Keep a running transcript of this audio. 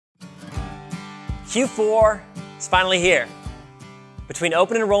Q4 is finally here. Between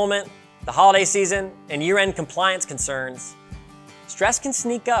open enrollment, the holiday season, and year-end compliance concerns, stress can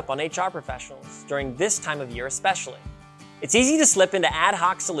sneak up on HR professionals during this time of year especially. It's easy to slip into ad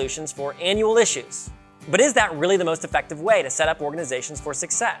hoc solutions for annual issues. But is that really the most effective way to set up organizations for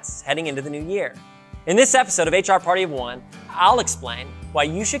success heading into the new year? In this episode of HR Party of One, I'll explain why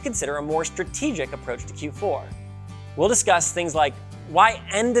you should consider a more strategic approach to Q4. We'll discuss things like why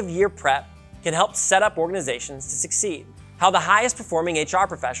end-of-year prep can help set up organizations to succeed, how the highest performing HR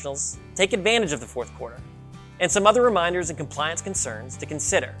professionals take advantage of the fourth quarter, and some other reminders and compliance concerns to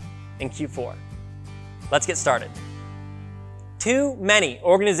consider in Q4. Let's get started. Too many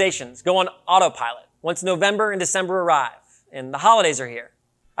organizations go on autopilot once November and December arrive and the holidays are here.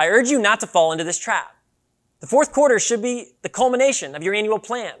 I urge you not to fall into this trap. The fourth quarter should be the culmination of your annual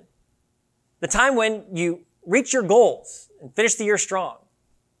plan, the time when you reach your goals and finish the year strong.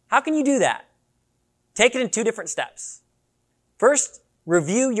 How can you do that? Take it in two different steps. First,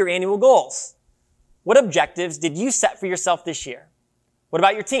 review your annual goals. What objectives did you set for yourself this year? What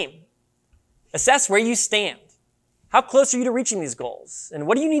about your team? Assess where you stand. How close are you to reaching these goals? And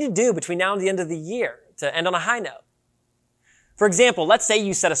what do you need to do between now and the end of the year to end on a high note? For example, let's say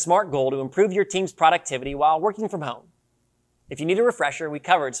you set a SMART goal to improve your team's productivity while working from home. If you need a refresher, we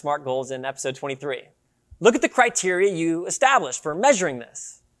covered SMART goals in episode 23. Look at the criteria you established for measuring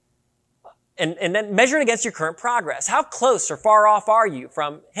this. And then measure it against your current progress. How close or far off are you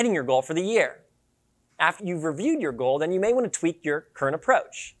from hitting your goal for the year? After you've reviewed your goal, then you may want to tweak your current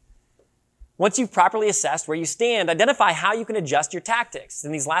approach. Once you've properly assessed where you stand, identify how you can adjust your tactics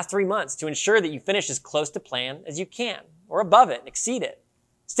in these last 3 months to ensure that you finish as close to plan as you can, or above it, exceed it.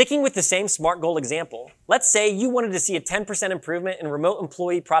 Sticking with the same SMART goal example, let's say you wanted to see a 10% improvement in remote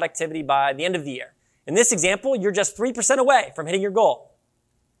employee productivity by the end of the year. In this example, you're just 3% away from hitting your goal.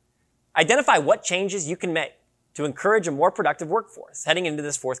 Identify what changes you can make to encourage a more productive workforce heading into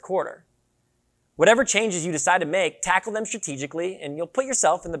this fourth quarter. Whatever changes you decide to make, tackle them strategically, and you'll put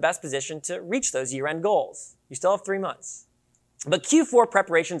yourself in the best position to reach those year-end goals. You still have 3 months. But Q4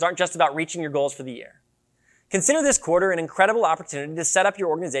 preparations aren't just about reaching your goals for the year. Consider this quarter an incredible opportunity to set up your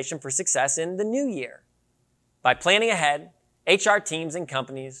organization for success in the new year. By planning ahead, HR teams and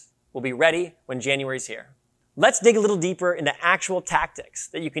companies will be ready when January's here. Let's dig a little deeper into actual tactics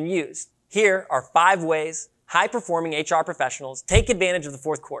that you can use. Here are 5 ways high-performing HR professionals take advantage of the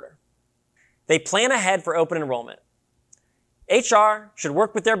fourth quarter. They plan ahead for open enrollment. HR should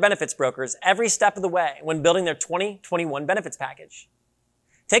work with their benefits brokers every step of the way when building their 2021 benefits package.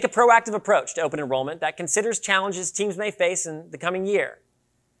 Take a proactive approach to open enrollment that considers challenges teams may face in the coming year.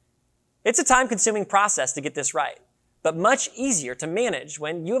 It's a time-consuming process to get this right, but much easier to manage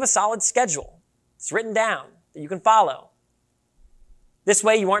when you have a solid schedule. It's written down that you can follow. This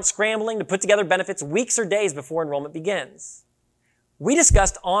way you aren't scrambling to put together benefits weeks or days before enrollment begins. We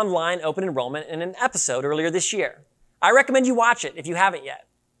discussed online open enrollment in an episode earlier this year. I recommend you watch it if you haven't yet,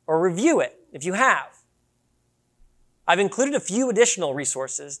 or review it if you have. I've included a few additional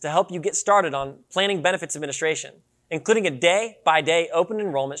resources to help you get started on planning benefits administration, including a day-by-day open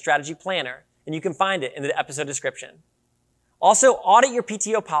enrollment strategy planner, and you can find it in the episode description. Also, audit your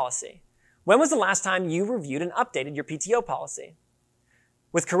PTO policy. When was the last time you reviewed and updated your PTO policy?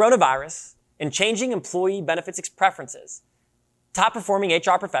 With coronavirus and changing employee benefits preferences, top-performing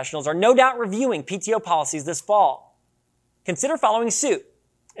HR professionals are no doubt reviewing PTO policies this fall. Consider following suit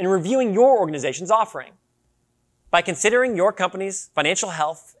and reviewing your organization's offering. By considering your company's financial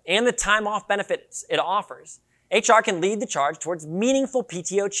health and the time-off benefits it offers, HR can lead the charge towards meaningful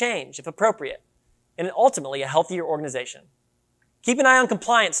PTO change, if appropriate, and ultimately a healthier organization. Keep an eye on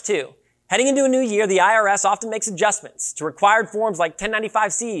compliance, too. Heading into a new year, the IRS often makes adjustments to required forms like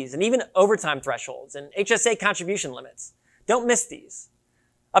 1095-Cs and even overtime thresholds and HSA contribution limits. Don't miss these.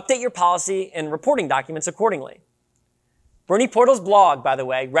 Update your policy and reporting documents accordingly. Bernie Portal's blog, by the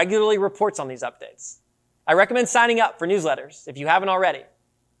way, regularly reports on these updates. I recommend signing up for newsletters if you haven't already.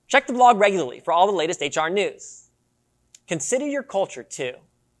 Check the blog regularly for all the latest HR news. Consider your culture, too.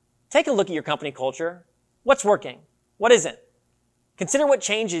 Take a look at your company culture. What's working? What isn't? Consider what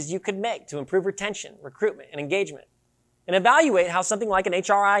changes you could make to improve retention, recruitment, and engagement, and evaluate how something like an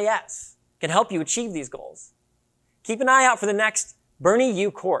HRIS can help you achieve these goals. Keep an eye out for the next Bernie U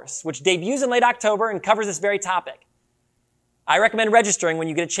course, which debuts in late October and covers this very topic. I recommend registering when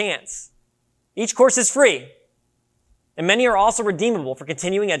you get a chance. Each course is free, and many are also redeemable for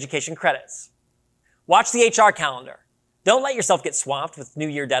continuing education credits. Watch the HR calendar. Don't let yourself get swamped with New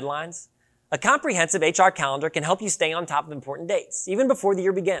Year deadlines. A comprehensive HR calendar can help you stay on top of important dates, even before the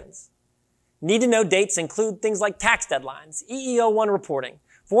year begins. Need to know dates include things like tax deadlines, EEO-1 reporting,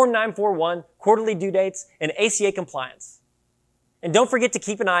 Form 941, quarterly due dates, and ACA compliance. And don't forget to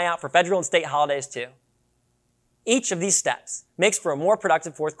keep an eye out for federal and state holidays too. Each of these steps makes for a more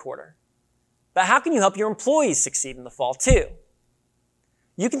productive fourth quarter. But how can you help your employees succeed in the fall too?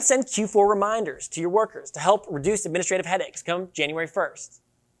 You can send Q4 reminders to your workers to help reduce administrative headaches come January 1st.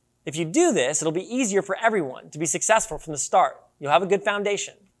 If you do this, it'll be easier for everyone to be successful from the start. You'll have a good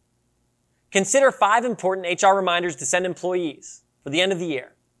foundation. Consider 5 important HR reminders to send employees for the end of the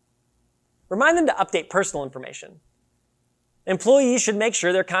year. Remind them to update personal information. Employees should make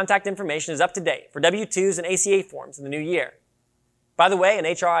sure their contact information is up to date for W-2s and ACA forms in the new year. By the way, an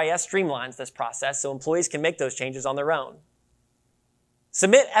HRIS streamlines this process so employees can make those changes on their own.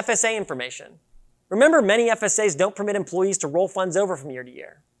 Submit FSA information. Remember, many FSAs don't permit employees to roll funds over from year to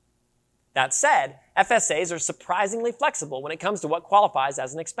year. That said, FSAs are surprisingly flexible when it comes to what qualifies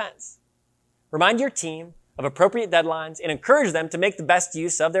as an expense. Remind your team of appropriate deadlines and encourage them to make the best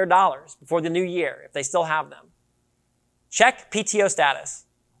use of their dollars before the new year if they still have them. Check PTO status.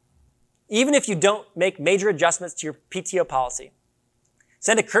 Even if you don't make major adjustments to your PTO policy,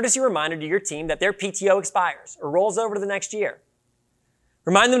 send a courtesy reminder to your team that their PTO expires or rolls over to the next year.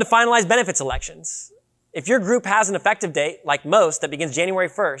 Remind them to finalize benefits elections. If your group has an effective date, like most, that begins January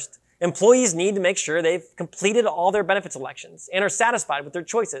 1st, employees need to make sure they've completed all their benefits elections and are satisfied with their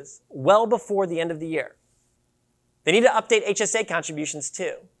choices well before the end of the year. They need to update HSA contributions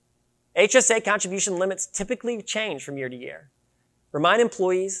too. HSA contribution limits typically change from year to year. Remind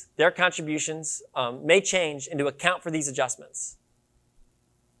employees their contributions may change and to account for these adjustments.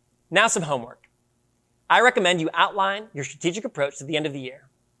 Now some homework. I recommend you outline your strategic approach to the end of the year.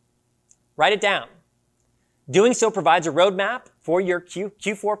 Write it down. Doing so provides a roadmap for your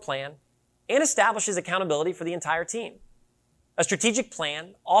Q4 plan and establishes accountability for the entire team. A strategic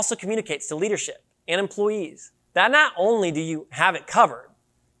plan also communicates to leadership and employees that not only do you have it covered,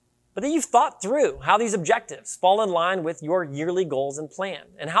 but that you've thought through how these objectives fall in line with your yearly goals and plan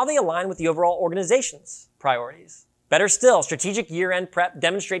and how they align with the overall organization's priorities. Better still, strategic year-end prep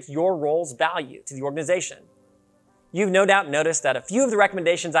demonstrates your role's value to the organization. You've no doubt noticed that a few of the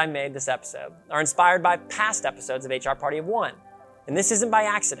recommendations I made this episode are inspired by past episodes of HR Party of One, and this isn't by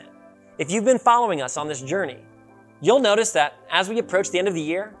accident. If you've been following us on this journey, you'll notice that as we approach the end of the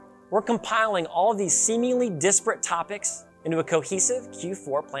year, we're compiling all of these seemingly disparate topics into a cohesive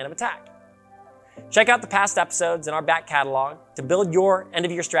Q4 plan of attack. Check out the past episodes in our back catalog to build your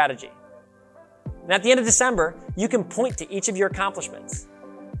end-of-year strategy. And at the end of December, you can point to each of your accomplishments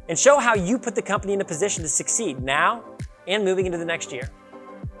and show how you put the company in a position to succeed now and moving into the next year.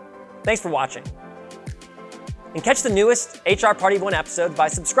 Thanks for watching. And catch the newest HR Party of One episode by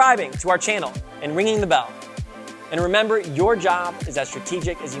subscribing to our channel and ringing the bell. And remember, your job is as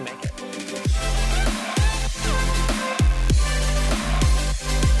strategic as you make it.